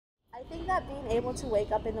I think that being able to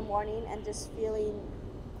wake up in the morning and just feeling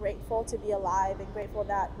grateful to be alive and grateful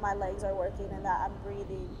that my legs are working and that I'm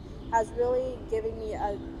breathing has really given me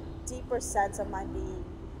a deeper sense of my being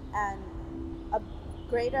and a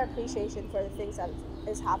greater appreciation for the things that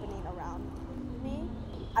is happening around me.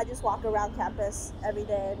 I just walk around campus every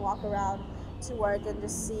day and walk around to work and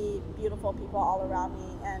just see beautiful people all around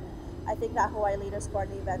me, and I think that Hawaii Leaders Core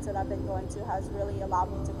and the events that I've been going to has really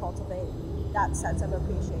allowed me to cultivate that sense of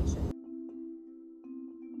appreciation.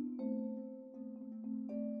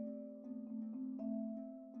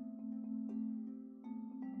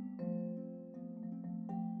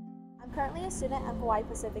 I'm currently a student at Hawaii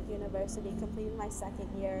Pacific University, completing my second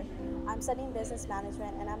year. I'm studying business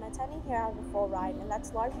management and I'm attending here on a full ride, and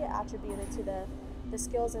that's largely attributed to the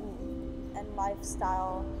skills and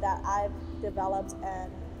lifestyle that I've developed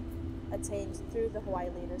and attained through the Hawaii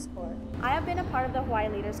Leaders Core. I have been a part of the Hawaii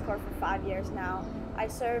Leaders Core for 5 years now. I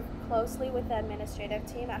serve closely with the administrative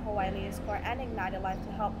team at Hawaii Leaders Core and Ignited Life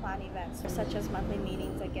to help plan events such as monthly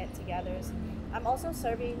meetings and get-togethers. I'm also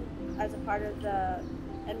serving as a part of the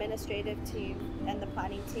administrative team and the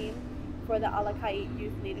planning team for the Alakai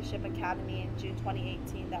Youth Leadership Academy in June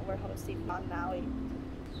 2018 that we're hosting on Maui.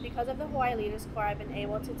 Because of the Hawaii Leaders Core, I've been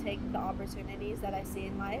able to take the opportunities that I see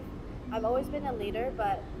in life. I've always been a leader,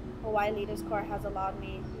 but Hawaii Leaders Core has allowed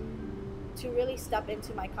me to really step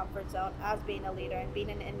into my comfort zone as being a leader and being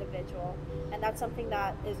an individual, and that's something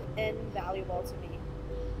that is invaluable to me.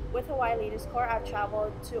 With Hawaii Leaders Core, I've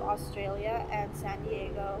traveled to Australia and San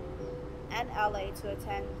Diego and LA to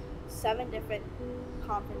attend 7 different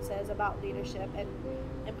conferences about leadership and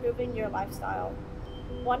improving your lifestyle.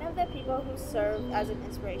 One of the people who served as an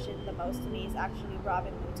inspiration the most to me is actually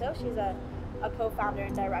Robin Muto. She's a co-founder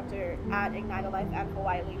and director at Ignited Life and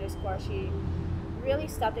Hawaii Leaders Core. She really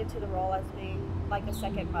stepped into the role as being like a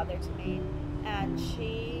second mother to me, and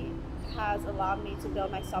she has allowed me to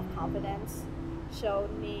build my self-confidence,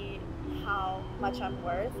 showed me how much I'm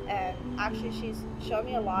worth, and actually she's shown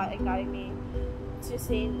me a lot and guiding me to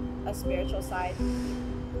seeing a spiritual side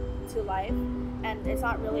to life. And it's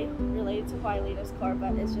not really related to Hawaii Leaders Core,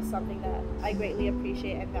 but it's just something that I greatly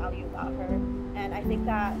appreciate and value about her. And I think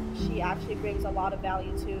that she actually brings a lot of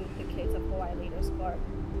value to the kids of Hawaii Leaders Core.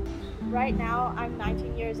 Right now, I'm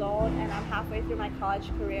 19 years old and I'm halfway through my college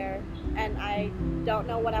career, and I don't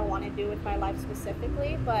know what I want to do with my life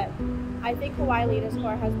specifically, but I think Hawaii Leaders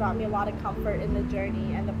Core has brought me a lot of comfort in the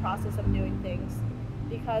journey and the process of doing things,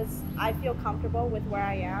 because I feel comfortable with where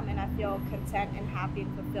I am and I feel content and happy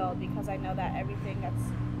and fulfilled because I know that everything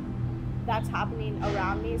that's happening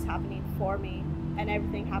around me is happening for me, and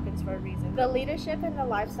everything happens for a reason. The leadership and the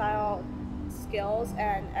lifestyle skills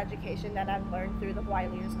and education that I've learned through the Hawaii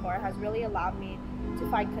Leaders Core has really allowed me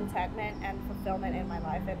to find contentment and fulfillment in my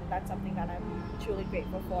life, and that's something that I'm truly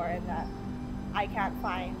grateful for and that I can't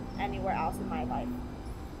find anywhere else in my life.